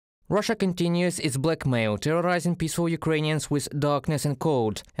Russia continues its blackmail, terrorizing peaceful Ukrainians with darkness and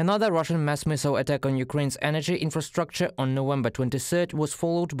cold. Another Russian mass missile attack on Ukraine's energy infrastructure on November 23rd was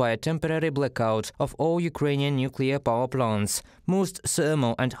followed by a temporary blackout of all Ukrainian nuclear power plants, most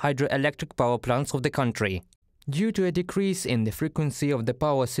thermal and hydroelectric power plants of the country. Due to a decrease in the frequency of the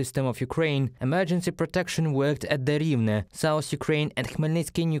power system of Ukraine, emergency protection worked at the Rivne, South Ukraine and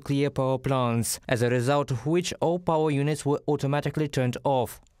Khmelnytsky nuclear power plants, as a result of which all power units were automatically turned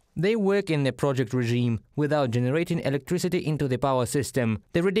off. They work in the project regime, without generating electricity into the power system.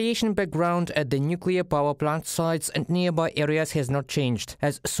 The radiation background at the nuclear power plant sites and nearby areas has not changed.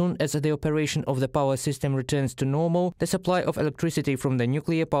 As soon as the operation of the power system returns to normal, the supply of electricity from the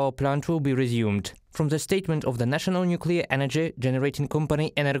nuclear power plant will be resumed. From the statement of the national nuclear energy generating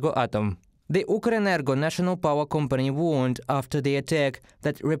company Energoatom. The Ukrenergo national power company warned after the attack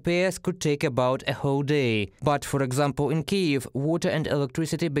that repairs could take about a whole day. But, for example, in Kyiv, water and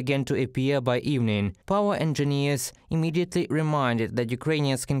electricity began to appear by evening. Power engineers immediately reminded that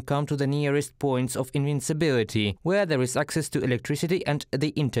Ukrainians can come to the nearest points of invincibility, where there is access to electricity and the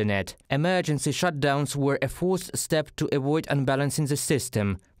internet. Emergency shutdowns were a forced step to avoid unbalancing the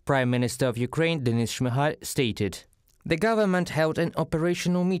system, Prime Minister of Ukraine Denis Shmyhal stated. The government held an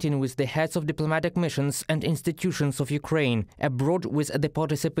operational meeting with the heads of diplomatic missions and institutions of Ukraine, abroad with the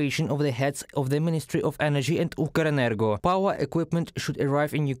participation of the heads of the Ministry of Energy and Ukrenergo. Power equipment should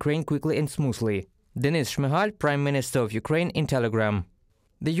arrive in Ukraine quickly and smoothly. Denis Shmyhal, Prime Minister of Ukraine, in Telegram.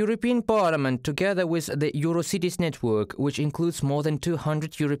 The European Parliament, together with the Eurocities network, which includes more than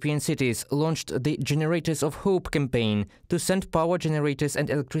 200 European cities, launched the Generators of Hope campaign to send power generators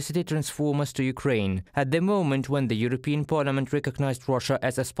and electricity transformers to Ukraine. At the moment when the European Parliament recognized Russia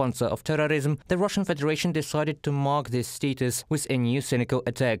as a sponsor of terrorism, the Russian Federation decided to mark this status with a new cynical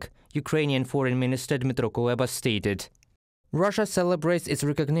attack, Ukrainian Foreign Minister Dmytro Kuleba stated. Russia celebrates its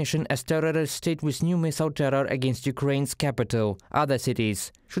recognition as terrorist state with new missile terror against Ukraine's capital. Other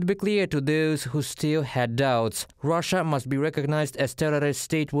cities. Should be clear to those who still had doubts. Russia must be recognized as terrorist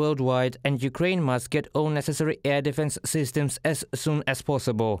state worldwide, and Ukraine must get all necessary air defense systems as soon as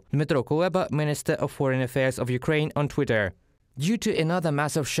possible. Dmytro Kuleba, Minister of Foreign Affairs of Ukraine, on Twitter. Due to another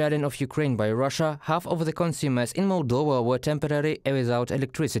massive shelling of Ukraine by Russia, half of the consumers in Moldova were temporarily without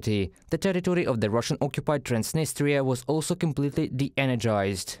electricity. The territory of the Russian-occupied Transnistria was also completely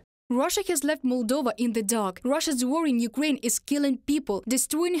de-energized. Russia has left Moldova in the dark. Russia's war in Ukraine is killing people,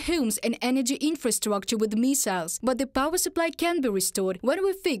 destroying homes and energy infrastructure with missiles. But the power supply can be restored. When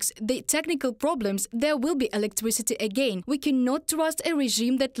we fix the technical problems, there will be electricity again. We cannot trust a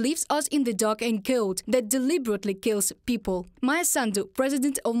regime that leaves us in the dark and cold, that deliberately kills people. Maya Sandu,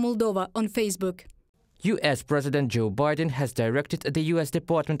 President of Moldova, on Facebook. U.S. President Joe Biden has directed the U.S.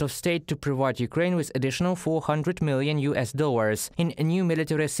 Department of State to provide Ukraine with additional $400 million in new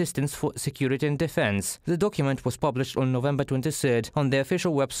military assistance for security and defense. The document was published on November 23rd on the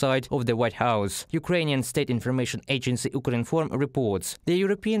official website of the White House. Ukrainian state information agency Ukrinform reports. The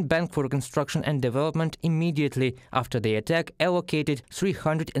European Bank for Reconstruction and Development immediately after the attack allocated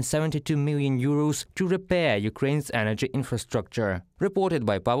 €372 million to repair Ukraine's energy infrastructure. Reported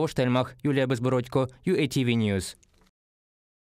by Pavel Stelmach, Yulia Bezborodko, UATV News.